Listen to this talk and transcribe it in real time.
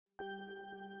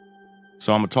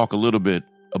So I'm going to talk a little bit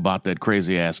about that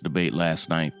crazy-ass debate last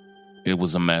night. It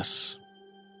was a mess.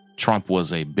 Trump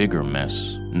was a bigger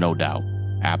mess, no doubt,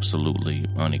 absolutely,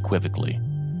 unequivocally.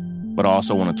 But I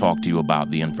also want to talk to you about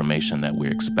the information that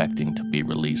we're expecting to be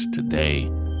released today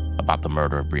about the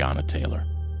murder of Breonna Taylor.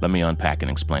 Let me unpack and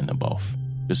explain them both.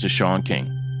 This is Sean King,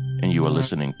 and you are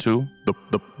listening to The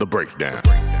Breakdown.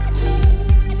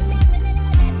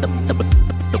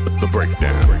 The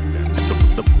Breakdown.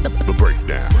 The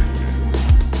Breakdown.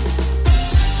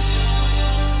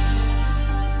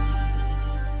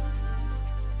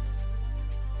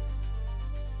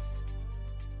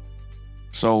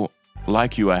 So,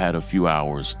 like you, I had a few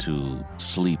hours to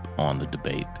sleep on the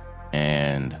debate,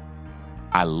 and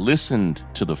I listened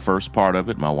to the first part of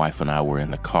it. My wife and I were in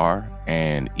the car,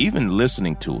 and even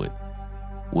listening to it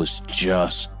was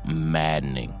just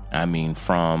maddening. I mean,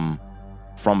 from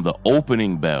the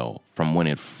opening bell, from when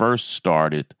it first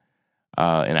started,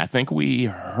 and I think we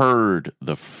heard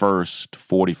the first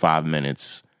 45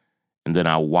 minutes, and then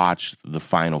I watched the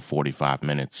final 45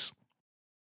 minutes.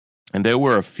 And there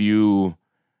were a few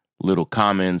little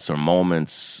comments or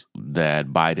moments that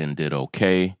Biden did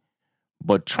okay,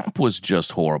 but Trump was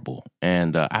just horrible.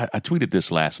 And I tweeted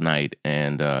this last night,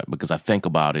 and because I think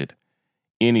about it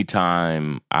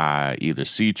anytime I either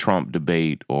see Trump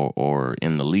debate or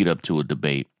in the lead up to a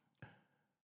debate.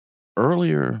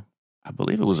 Earlier, I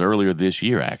believe it was earlier this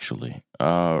year, actually.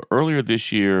 Earlier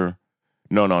this year,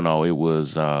 no, it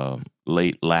was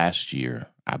late last year,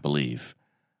 I believe.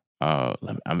 It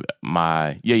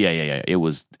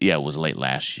was late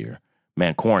last year.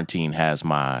 Man, quarantine has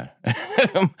my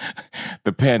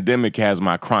the pandemic has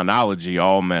my chronology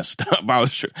all messed up.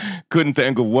 Couldn't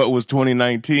think of what was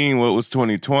 2019, what was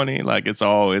 2020. Like it's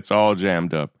all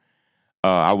jammed up.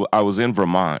 I was in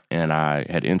Vermont, and I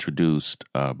had introduced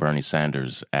Bernie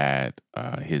Sanders at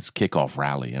his kickoff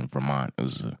rally in Vermont. It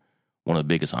was one of the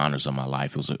biggest honors of my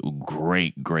life. It was a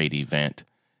great event.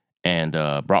 And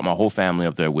brought my whole family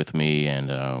up there with me,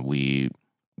 and we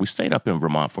stayed up in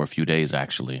Vermont for a few days,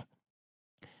 actually.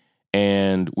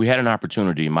 And we had an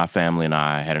opportunity, my family and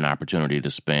I had an opportunity to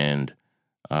spend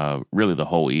really the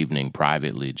whole evening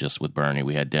privately just with Bernie.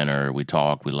 We had dinner, we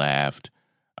talked, we laughed.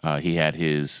 He had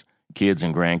his kids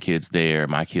and grandkids there.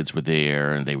 My kids were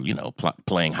there, and they were,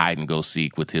 playing hide and go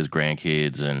seek with his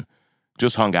grandkids, and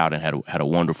just hung out and had a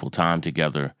wonderful time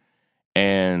together.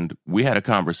 And we had a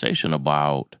conversation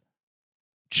about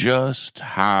just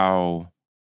how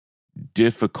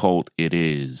difficult it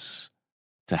is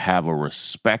to have a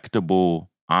respectable,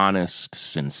 honest,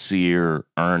 sincere,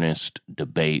 earnest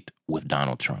debate with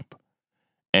Donald Trump.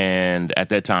 And at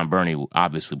that time, Bernie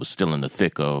obviously was still in the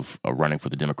thick of running for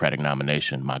the Democratic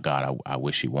nomination. My God, I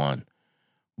wish he won.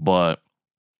 But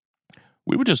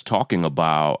we were just talking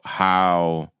about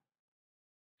how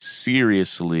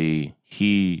seriously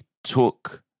he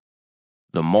took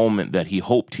the moment that he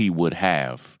hoped he would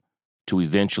have to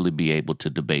eventually be able to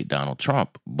debate Donald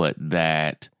Trump, but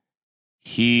that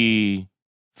he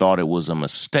thought it was a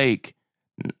mistake,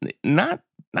 not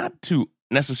to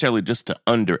necessarily just to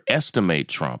underestimate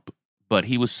Trump, but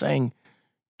he was saying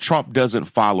Trump doesn't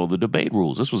follow the debate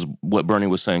rules. This was what Bernie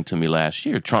was saying to me last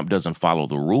year. Trump doesn't follow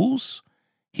the rules.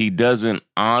 He doesn't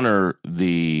honor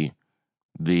the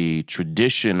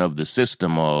tradition of the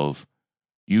system of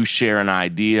you share an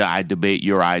idea, I debate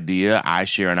your idea, I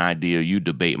share an idea, you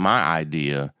debate my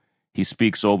idea. He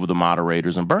speaks over the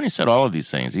moderators. And Bernie said all of these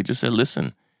things. He just said,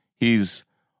 listen, he's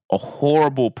a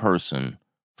horrible person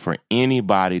for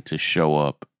anybody to show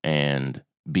up and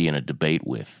be in a debate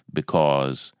with,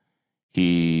 because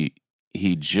he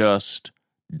just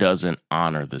doesn't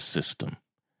honor the system.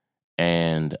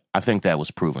 And I think that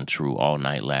was proven true all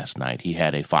night last night. He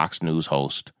had a Fox News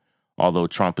host. Although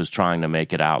Trump is trying to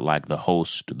make it out like the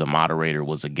host, the moderator,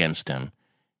 was against him,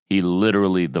 he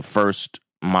literally, the first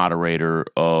moderator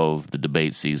of the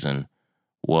debate season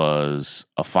was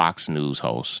a Fox News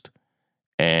host,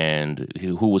 and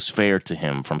who was fair to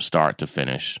him from start to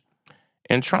finish.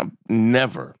 And Trump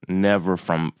never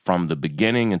from the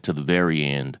beginning until the very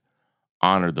end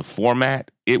honored the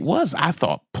format. It was, I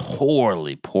thought,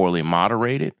 poorly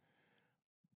moderated.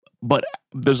 But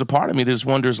there's a part of me that just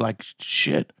wonders, like,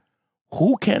 shit,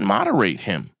 who can moderate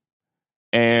him?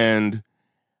 And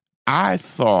I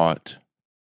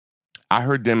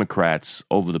heard Democrats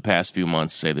over the past few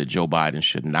months say that Joe Biden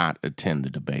should not attend the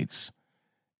debates.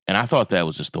 And I thought that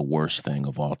was just the worst thing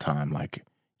of all time. Like,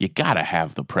 you got to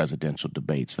have the presidential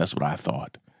debates. That's what I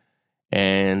thought.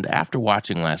 And after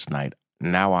watching last night,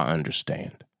 now I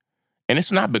understand. And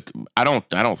it's not, I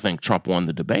don't think Trump won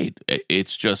the debate.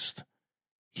 It's just,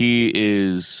 he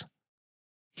is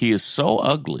so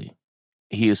ugly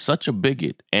he is such a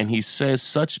bigot, and he says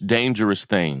such dangerous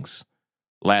things.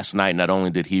 Last night, not only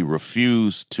did he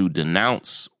refuse to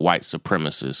denounce white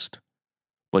supremacists,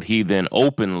 but he then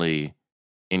openly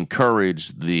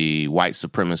encouraged the white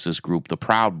supremacist group, the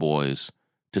Proud Boys,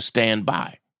 to stand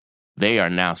by. They are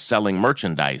now selling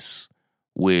merchandise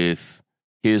with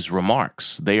his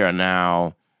remarks. They are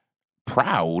now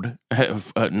proud,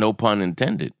 no pun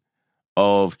intended,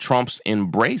 of Trump's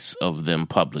embrace of them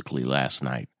publicly last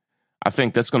night. I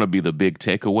think that's going to be the big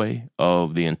takeaway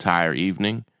of the entire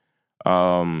evening.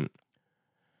 By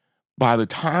the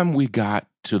time we got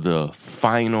to the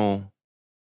final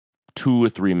 2 or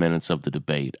 3 minutes of the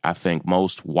debate, I think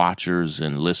most watchers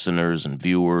and listeners and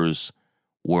viewers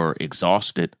were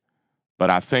exhausted. But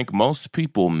I think most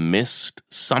people missed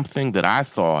something that I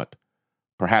thought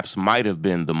perhaps might have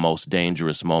been the most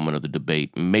dangerous moment of the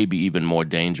debate, maybe even more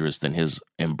dangerous than his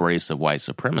embrace of white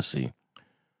supremacy.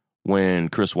 When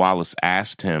Chris Wallace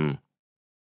asked him,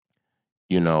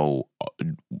 will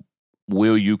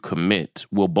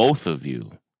both of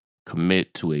you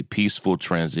commit to a peaceful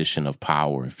transition of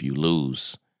power if you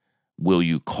lose? Will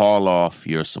you call off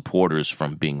your supporters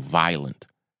from being violent?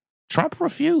 Trump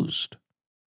refused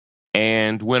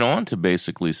and went on to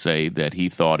basically say that he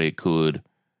thought it could,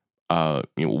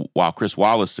 while Chris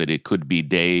Wallace said it could be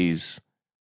days,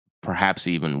 perhaps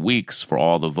even weeks for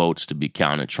all the votes to be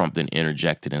counted, Trump then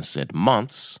interjected and said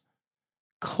months,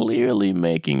 clearly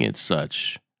making it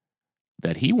such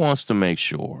that he wants to make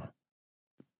sure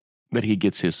that he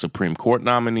gets his Supreme Court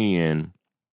nominee in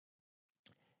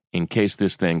case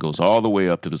this thing goes all the way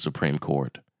up to the Supreme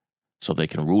Court so they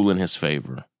can rule in his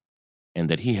favor, and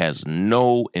that he has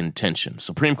no intention,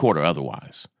 Supreme Court or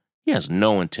otherwise, he has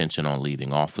no intention on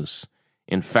leaving office.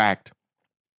 In fact,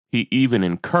 he even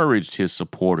encouraged his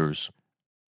supporters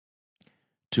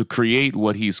to create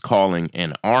what he's calling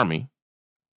an army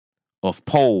of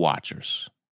poll watchers.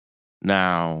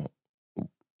 Now,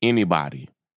 anybody,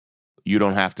 you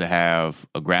don't have to have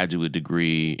a graduate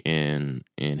degree in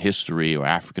history or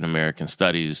African American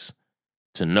studies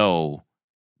to know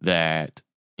that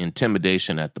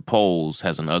intimidation at the polls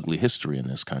has an ugly history in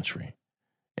this country.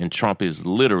 And Trump is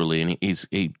literally, and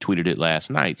he tweeted it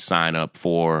last night, sign up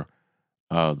for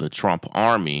the Trump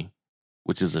Army,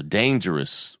 which is a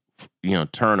dangerous,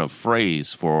 turn of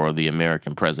phrase for the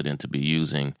American president to be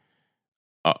using.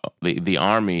 The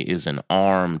Army is an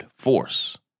armed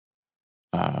force.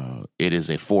 It is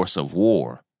a force of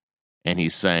war. And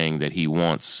he's saying that he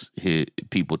wants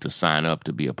people to sign up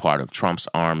to be a part of Trump's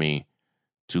army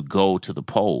to go to the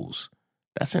polls.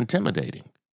 That's intimidating.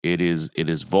 It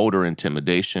is voter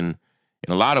intimidation.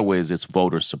 In a lot of ways, it's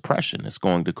voter suppression. It's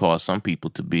going to cause some people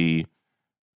to be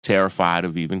terrified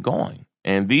of even going.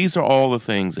 And these are all the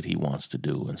things that he wants to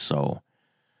do. And so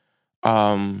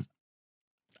I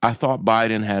thought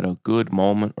Biden had a good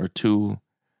moment or two.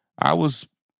 I was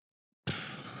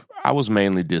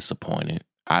mainly disappointed.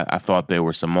 I thought there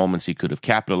were some moments he could have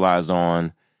capitalized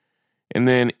on. And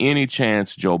then any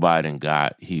chance Joe Biden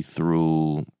got, he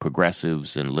threw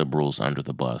progressives and liberals under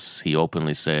the bus. He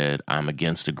openly said, I'm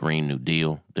against a Green New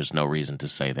Deal. There's no reason to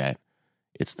say that.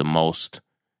 It's the most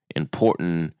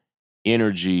important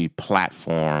energy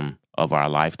platform of our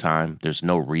lifetime. There's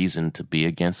no reason to be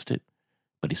against it.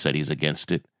 But he said he's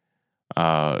against it.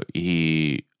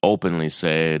 He openly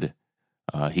said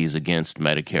he's against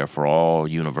Medicare for all,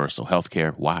 universal health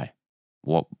care. Why?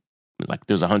 Well,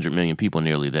 there's 100 million people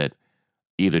nearly that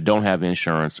either don't have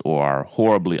insurance or are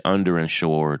horribly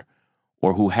underinsured,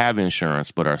 or who have insurance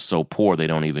but are so poor they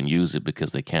don't even use it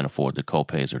because they can't afford the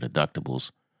copays or deductibles.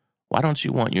 Why don't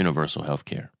you want universal health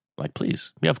care?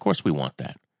 Please. Yeah, of course we want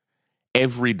that.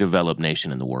 Every developed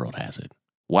nation in the world has it.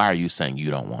 Why are you saying you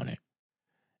don't want it?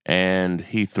 And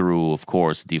he threw, of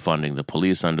course, defunding the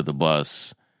police under the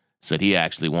bus, said he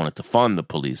actually wanted to fund the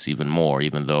police even more,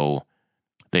 even though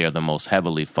they are the most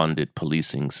heavily funded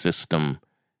policing system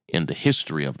in the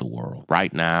history of the world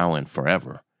right now and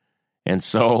forever. And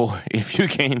so if you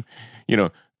came,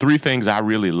 three things I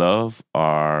really love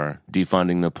are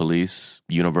defunding the police,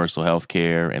 universal health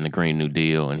care, and the Green New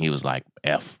Deal. And he was like,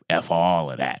 F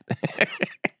all of that.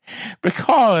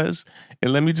 Because,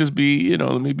 and let me just be,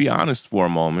 let me be honest for a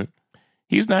moment.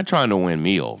 He's not trying to win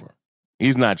me over.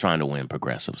 He's not trying to win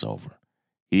progressives over.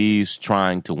 He's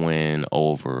trying to win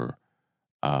over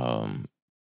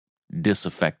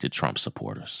disaffected Trump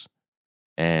supporters.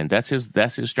 And that's his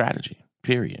strategy,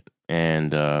 period.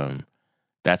 And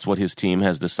that's what his team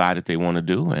has decided they want to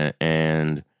do.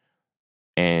 And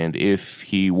if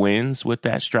he wins with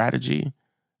that strategy,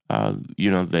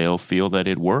 they'll feel that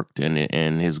it worked,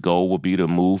 and his goal will be to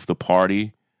move the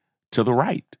party to the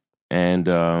right.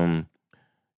 And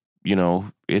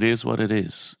it is what it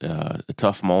is. A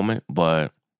tough moment,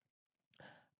 but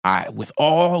with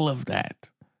all of that,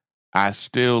 I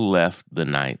still left the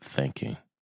night thinking,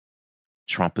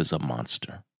 Trump is a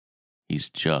monster. He's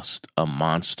just a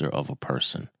monster of a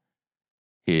person.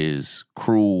 His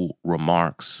cruel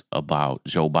remarks about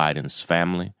Joe Biden's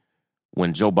family,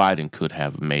 when Joe Biden could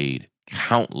have made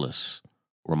countless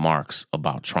remarks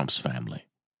about Trump's family,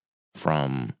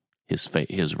 from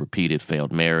his repeated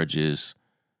failed marriages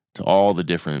to all the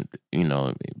different,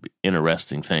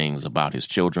 interesting things about his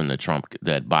children that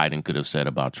Biden could have said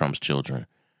about Trump's children.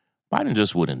 Biden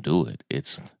just wouldn't do it.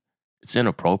 It's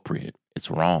inappropriate. It's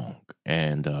wrong.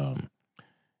 And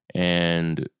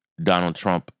Donald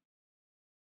Trump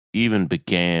even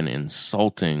began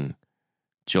insulting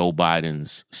Joe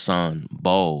Biden's son,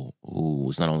 Beau, who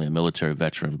was not only a military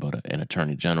veteran, but an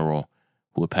attorney general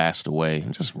who had passed away.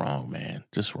 And just wrong, man.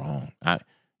 Just wrong.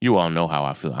 You all know how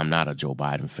I feel. I'm not a Joe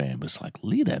Biden fan, but it's like,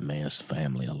 leave that man's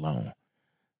family alone.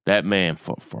 That man,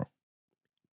 for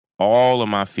all of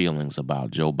my feelings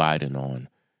about Joe Biden on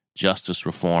justice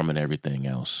reform and everything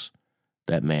else,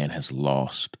 that man has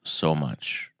lost so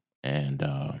much. And,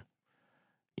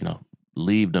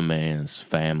 leave the man's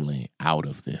family out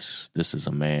of this. This is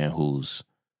a man whose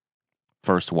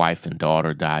first wife and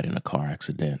daughter died in a car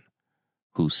accident,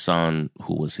 whose son,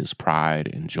 who was his pride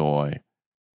and joy,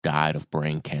 died of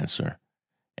brain cancer,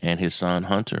 and his son,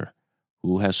 Hunter,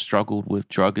 who has struggled with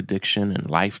drug addiction and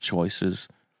life choices.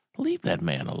 Leave that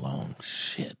man alone.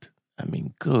 Shit. I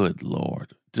mean, good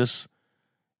Lord.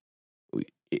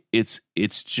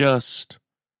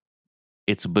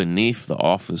 It's beneath the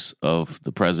office of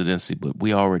the presidency, but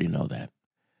we already know that.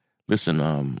 Listen,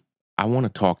 I want to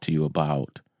talk to you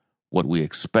about what we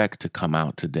expect to come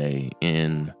out today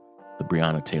in the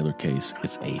Breonna Taylor case.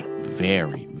 It's a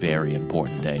very, very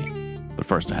important day. But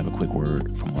first, I have a quick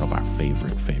word from one of our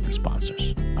favorite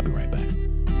sponsors. I'll be right back.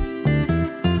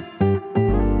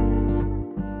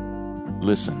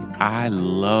 Listen, I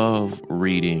love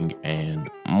reading, and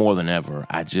more than ever,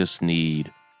 I just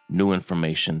need new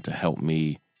information to help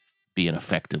me be an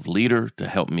effective leader, to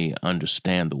help me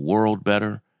understand the world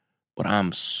better. But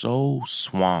I'm so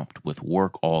swamped with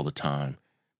work all the time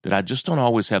that I just don't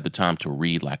always have the time to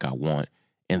read like I want.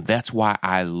 And that's why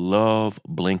I love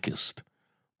Blinkist.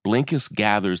 Blinkist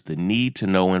gathers the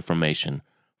need-to-know information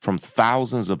from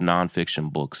thousands of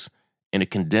nonfiction books, and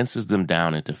it condenses them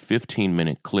down into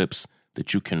 15-minute clips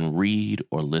that you can read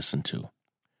or listen to.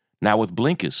 Now, with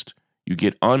Blinkist, you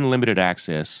get unlimited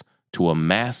access to a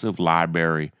massive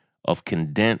library of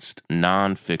condensed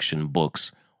nonfiction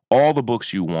books, all the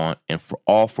books you want, and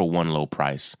all for one low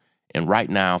price. And right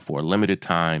now, for a limited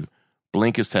time,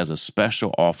 Blinkist has a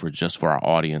special offer just for our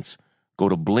audience. Go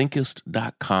to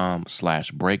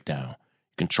Blinkist.com/breakdown. You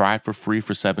can try it for free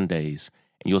for 7 days,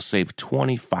 and you'll save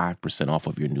 25% off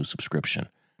of your new subscription.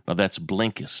 Now, that's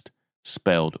Blinkist,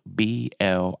 spelled Blinkist.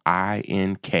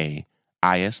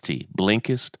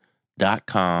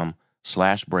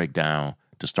 Blinkist.com/breakdown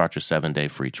to start your 7-day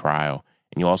free trial.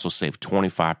 And you also save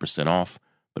 25% off,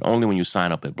 but only when you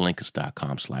sign up at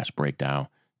Blinkist.com/breakdown.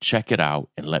 Check it out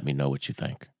and let me know what you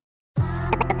think.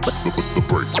 The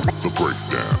breakdown. The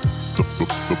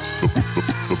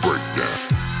breakdown.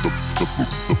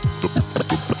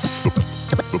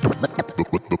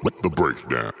 The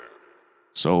breakdown.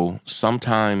 So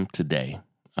sometime today,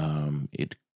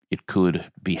 it could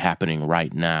be happening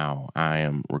right now. I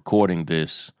am recording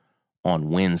this on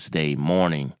Wednesday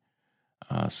morning.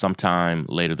 Sometime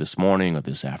later this morning or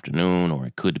this afternoon, or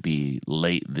it could be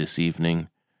late this evening,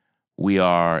 we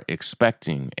are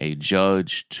expecting a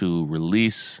judge to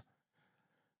release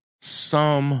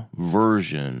some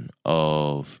version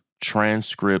of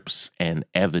transcripts and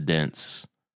evidence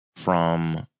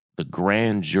from the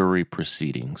grand jury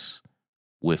proceedings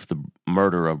with the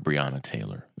murder of Breonna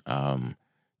Taylor.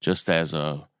 Just as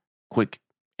a quick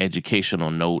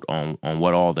educational note on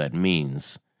what all that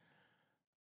means,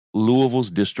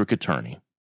 Louisville's district attorney,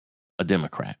 a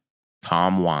Democrat,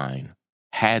 Tom Wine,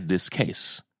 had this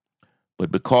case.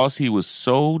 But because he was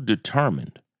so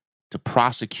determined to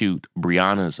prosecute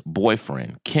Breonna's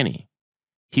boyfriend, Kenny,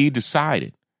 he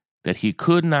decided that he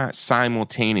could not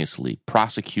simultaneously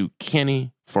prosecute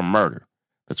Kenny for murder.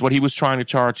 That's what he was trying to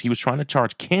charge. He was trying to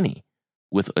charge Kenny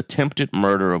with attempted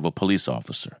murder of a police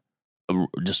officer.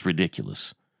 Just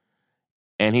ridiculous.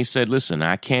 And he said, listen,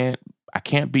 I can't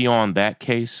be on that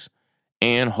case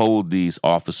and hold these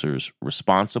officers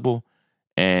responsible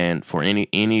and for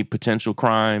any potential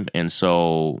crime. And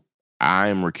so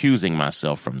I'm recusing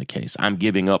myself from the case. I'm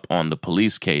giving up on the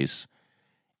police case.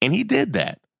 And he did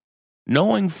that,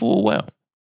 knowing full well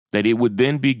that it would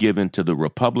then be given to the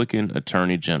Republican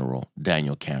Attorney General,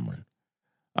 Daniel Cameron,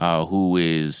 who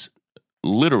is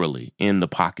literally in the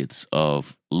pockets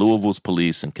of Louisville's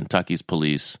police and Kentucky's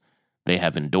police. They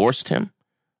have endorsed him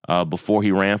before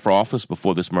he ran for office,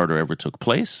 before this murder ever took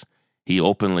place. He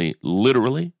openly,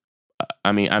 literally,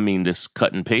 I mean this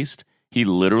cut and paste, he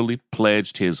literally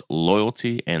pledged his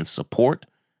loyalty and support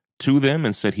to them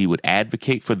and said he would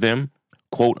advocate for them,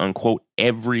 quote unquote,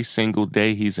 every single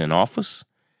day he's in office.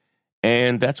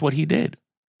 And that's what he did.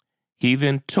 He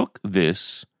then took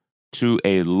this to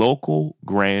a local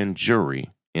grand jury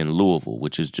in Louisville,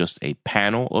 which is just a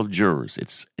panel of jurors.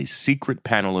 It's a secret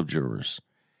panel of jurors,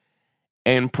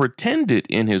 and pretended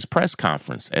in his press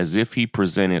conference as if he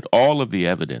presented all of the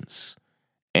evidence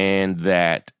and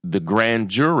that the grand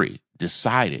jury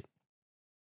decided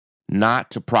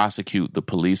not to prosecute the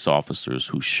police officers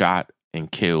who shot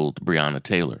and killed Breonna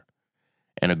Taylor.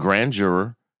 And a grand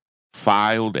juror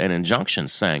filed an injunction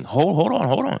saying, hold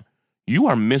on. You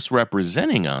are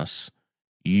misrepresenting us.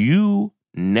 You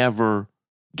never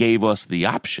gave us the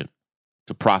option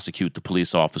to prosecute the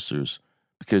police officers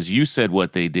because you said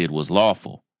what they did was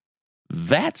lawful.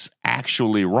 That's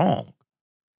actually wrong.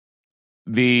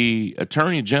 The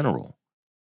Attorney General,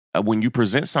 when you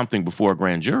present something before a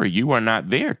grand jury, you are not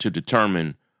there to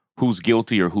determine who's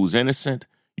guilty or who's innocent.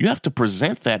 You have to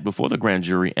present that before the grand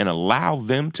jury and allow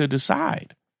them to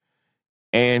decide.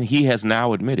 And he has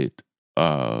now admitted,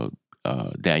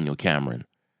 Daniel Cameron,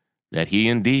 that he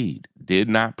indeed did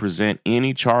not present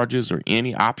any charges or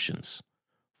any options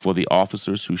for the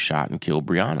officers who shot and killed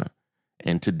Breonna.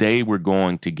 And today we're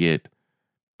going to get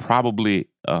probably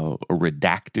a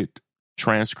redacted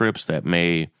transcripts that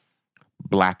may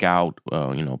black out,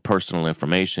 personal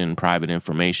information, private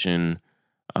information,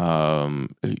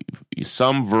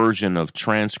 some version of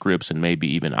transcripts and maybe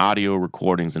even audio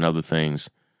recordings and other things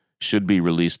should be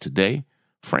released today.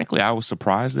 Frankly, I was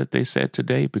surprised that they said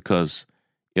today because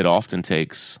it often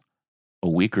takes a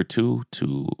week or two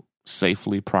to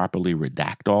safely, properly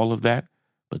redact all of that.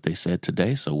 But they said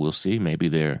today, so we'll see. Maybe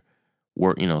they're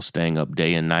staying up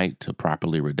day and night to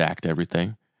properly redact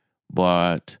everything.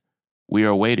 But we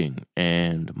are waiting,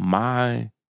 and my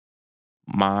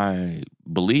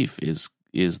belief is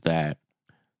that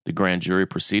the grand jury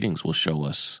proceedings will show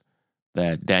us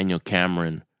that Daniel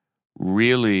Cameron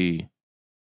really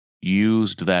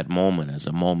used that moment as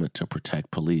a moment to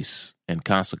protect police. And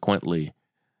consequently,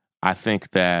 I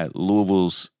think that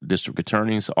Louisville's district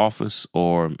attorney's office,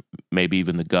 or maybe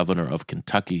even the governor of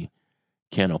Kentucky,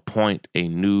 can appoint a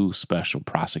new special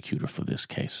prosecutor for this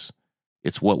case.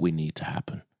 It's what we need to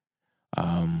happen.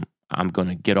 I'm going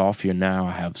to get off here now.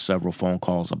 I have several phone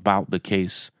calls about the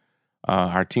case.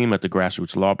 Our team at the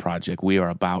Grassroots Law Project, we are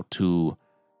about to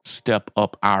step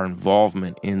up our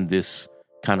involvement in this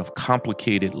kind of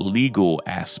complicated legal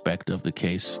aspect of the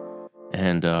case.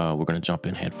 And we're going to jump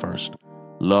in head first.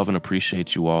 Love and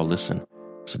appreciate you all. Listen,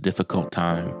 it's a difficult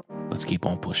time. Let's keep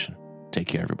on pushing. Take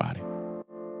care, everybody.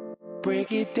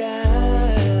 Break it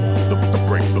down. The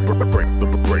breakdown.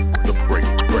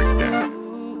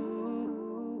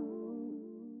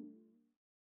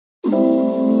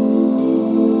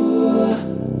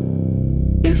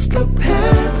 It's the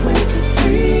pathway to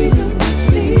freedom. It's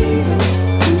leading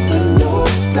to the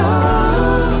North Star.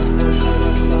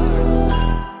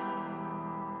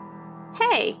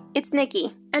 Hey, it's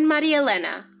Nikki and Maria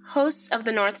Elena, hosts of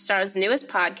the North Star's newest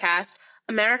podcast,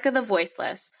 America the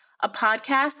Voiceless, a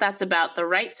podcast that's about the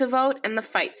right to vote and the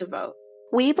fight to vote.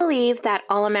 We believe that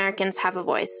all Americans have a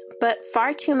voice, but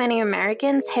far too many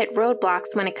Americans hit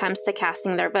roadblocks when it comes to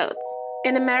casting their votes.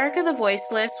 In America the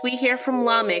Voiceless, we hear from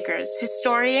lawmakers,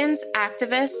 historians,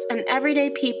 activists, and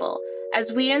everyday people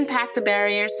as we unpack the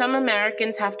barriers some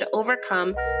Americans have to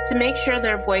overcome to make sure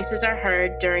their voices are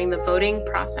heard during the voting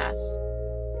process.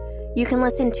 You can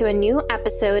listen to a new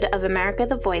episode of America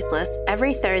the Voiceless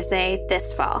every Thursday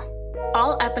this fall.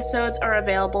 All episodes are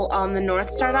available on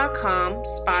thenorthstar.com,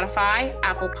 Spotify,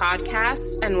 Apple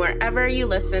Podcasts, and wherever you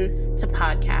listen to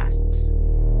podcasts.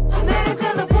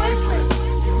 America the Voiceless.